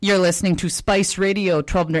You're listening to Spice Radio,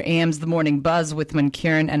 1200 AM's The Morning Buzz with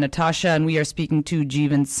Mankiran and Natasha, and we are speaking to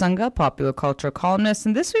Jeevan Sangha, popular cultural columnist.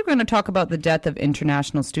 And this week we're going to talk about the death of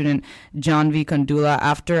international student Janvi Kandula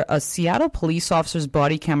after a Seattle police officer's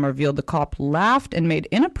body cam revealed the cop laughed and made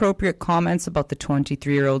inappropriate comments about the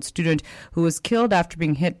 23-year-old student who was killed after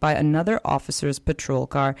being hit by another officer's patrol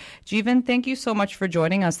car. Jeevan, thank you so much for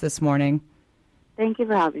joining us this morning. Thank you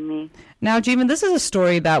for having me. Now, Jeevan, this is a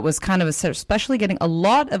story that was kind of especially getting a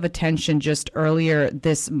lot of attention just earlier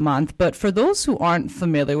this month. But for those who aren't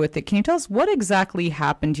familiar with it, can you tell us what exactly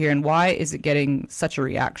happened here and why is it getting such a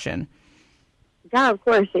reaction? Yeah, of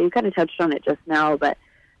course. So you kind of touched on it just now, but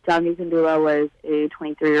Jeevan Sangha was a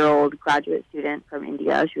 23-year-old graduate student from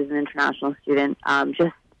India. She was an international student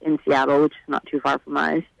just in Seattle, which is not too far from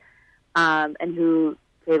us, and who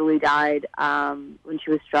fatally died when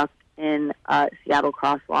she was struck in a Seattle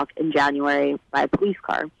crosswalk in January by a police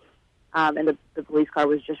car. And the police car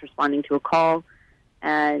was just responding to a call,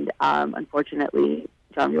 and unfortunately,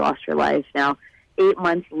 Janvi lost her life. Now, 8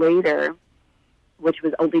 months later, which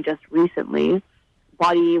was only just recently,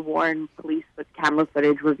 body-worn police camera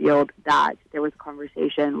footage revealed that there was a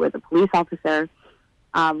conversation with a police officer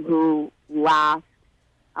who laughed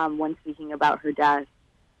when speaking about her death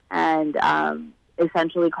and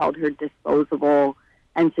essentially called her disposable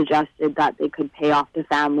and suggested that they could pay off the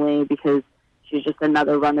family because she's just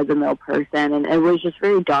another run-of-the-mill person. And it was just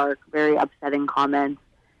very dark, very upsetting comments.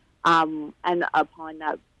 And upon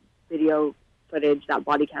that video footage, that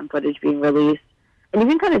body cam footage being released, and you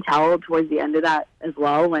can kind of tell towards the end of that as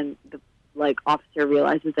well when the officer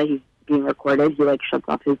realizes that he's being recorded, he shuts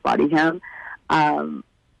off his body cam.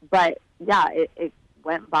 But yeah, it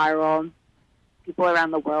went viral. People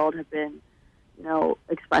around the world have been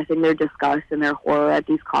expressing their disgust and their horror at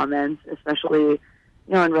these comments, especially,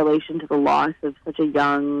 in relation to the loss of such a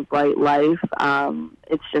young, bright life.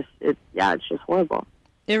 It's just horrible.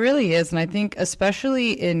 It really is. And I think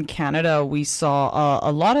especially in Canada, we saw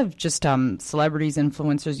a lot of just celebrities,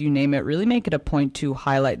 influencers, you name it, really make it a point to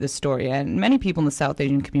highlight this story. And many people in the South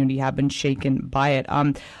Asian community have been shaken by it.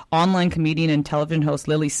 Online comedian and television host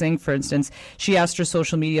Lily Singh, for instance, she asked her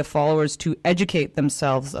social media followers to educate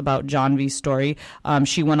themselves about Janvi's story.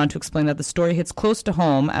 She went on to explain that the story hits close to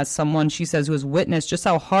home as someone, she says, who has witnessed just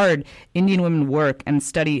how hard Indian women work and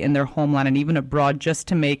study in their homeland and even abroad just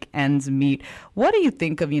to make ends meet. What do you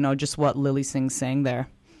think of, just what Lily Singh's saying there?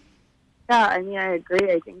 Yeah, I mean, I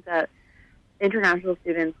agree. I think that international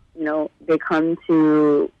students, they come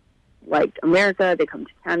to, America, they come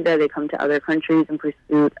to Canada, they come to other countries in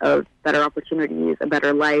pursuit of better opportunities, a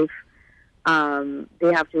better life.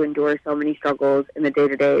 They have to endure so many struggles in the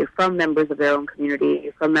day-to-day from members of their own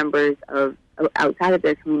community, from members of outside of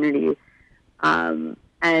their community. And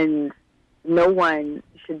no one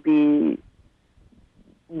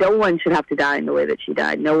should have to die in the way that she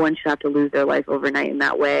died. No one should have to lose their life overnight in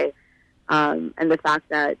that way. And the fact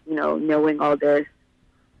that, knowing all this,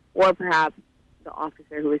 or perhaps the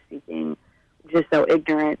officer who was speaking just so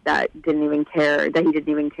ignorant that he didn't even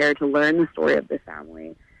care to learn the story of this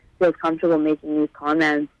family, feels comfortable making these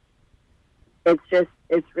comments.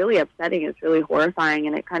 It's really upsetting. It's really horrifying.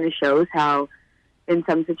 And it kind of shows how in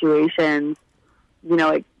some situations,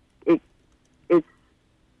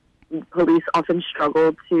 police often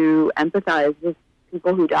struggle to empathize with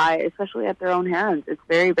people who die, especially at their own hands. It's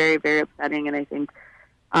very, very, very upsetting, and I think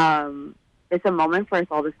it's a moment for us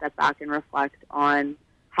all to step back and reflect on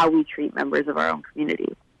how we treat members of our own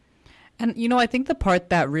community. And, I think the part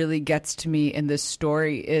that really gets to me in this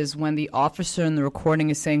story is when the officer in the recording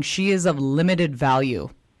is saying she is of limited value.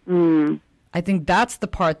 I think that's the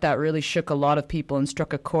part that really shook a lot of people and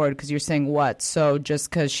struck a chord, because you're saying what? So just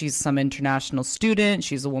because she's some international student,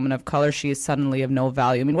 she's a woman of color, she is suddenly of no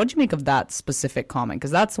value. I mean, what do you make of that specific comment?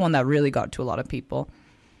 Because that's the one that really got to a lot of people.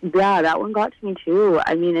 Yeah, that one got to me too.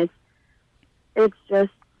 I mean, it's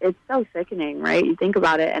so sickening, right? You think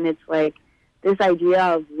about it, and it's this idea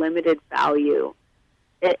of limited value.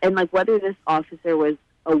 And whether this officer was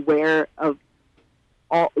aware of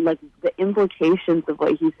all the implications of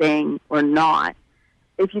what he's saying or not.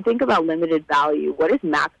 If you think about limited value, what is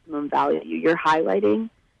maximum value? You're highlighting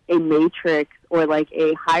a matrix or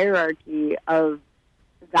a hierarchy of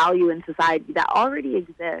value in society that already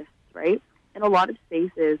exists, right? In a lot of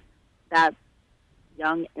spaces that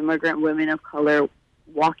young immigrant women of color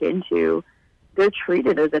walk into, they're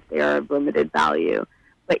treated as if they are of limited value.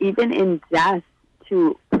 But even in death,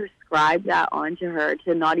 to prescribe that onto her,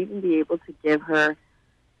 to not even be able to give her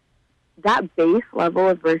that base level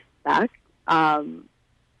of respect,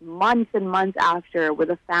 months and months after,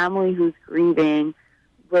 with a family who's grieving,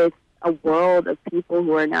 with a world of people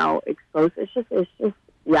who are now exposed. It's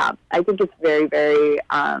yeah, I think it's very, very,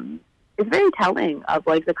 it's very telling of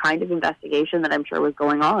like the kind of investigation that I'm sure was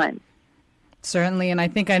going on. Certainly, and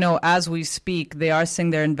I know as we speak, they are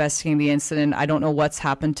saying they're investigating the incident. I don't know what's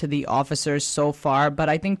happened to the officers so far, but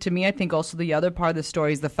I think also the other part of the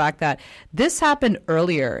story is the fact that this happened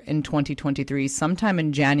earlier in 2023, sometime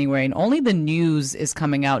in January, and only the news is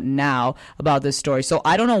coming out now about this story. So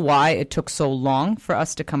I don't know why it took so long for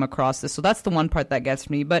us to come across this. So that's the one part that gets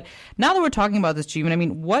me. But now that we're talking about this, Jeevan, I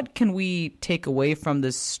mean, what can we take away from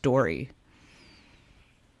this story?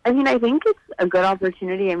 I mean, I think it's a good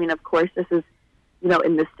opportunity. I mean, of course, this is,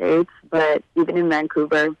 in the States, but even in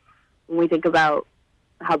Vancouver, when we think about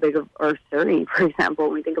how big of, or Surrey, for example,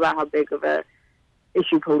 when we think about how big of a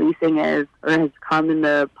issue policing is or has come in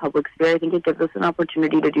the public sphere, I think it gives us an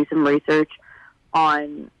opportunity to do some research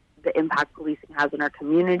on the impact policing has in our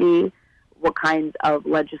community, what kinds of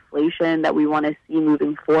legislation that we want to see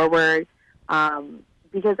moving forward.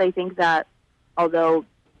 Because I think that although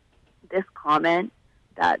this comment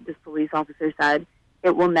that this police officer said,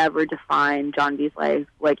 it will never define John B's life.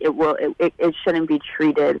 Like it shouldn't be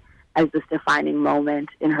treated as this defining moment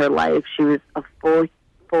in her life. She was a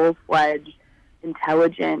full-fledged,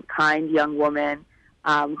 intelligent, kind young woman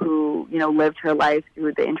who, lived her life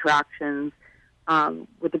through the interactions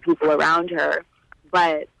with the people around her.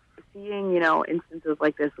 But seeing, instances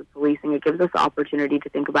like this with policing, it gives us the opportunity to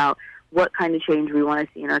think about what kind of change we want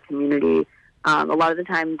to see in our community. A lot of the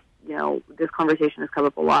times, this conversation has come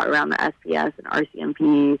up a lot around the SPS and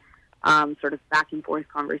RCMP sort of back and forth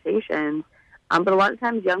conversations. But a lot of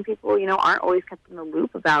times young people, aren't always kept in the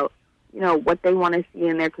loop about, what they want to see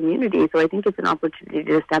in their community. So I think it's an opportunity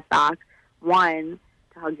to step back, one,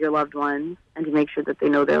 to hug your loved ones and to make sure that they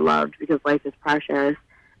know they're loved because life is precious.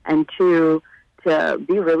 And two, to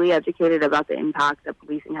be really educated about the impact that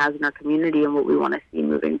policing has in our community and what we want to see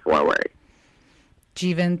moving forward.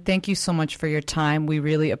 Jeevan, thank you so much for your time. We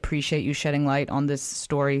really appreciate you shedding light on this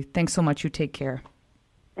story. Thanks so much. You take care.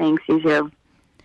 Thanks, you too.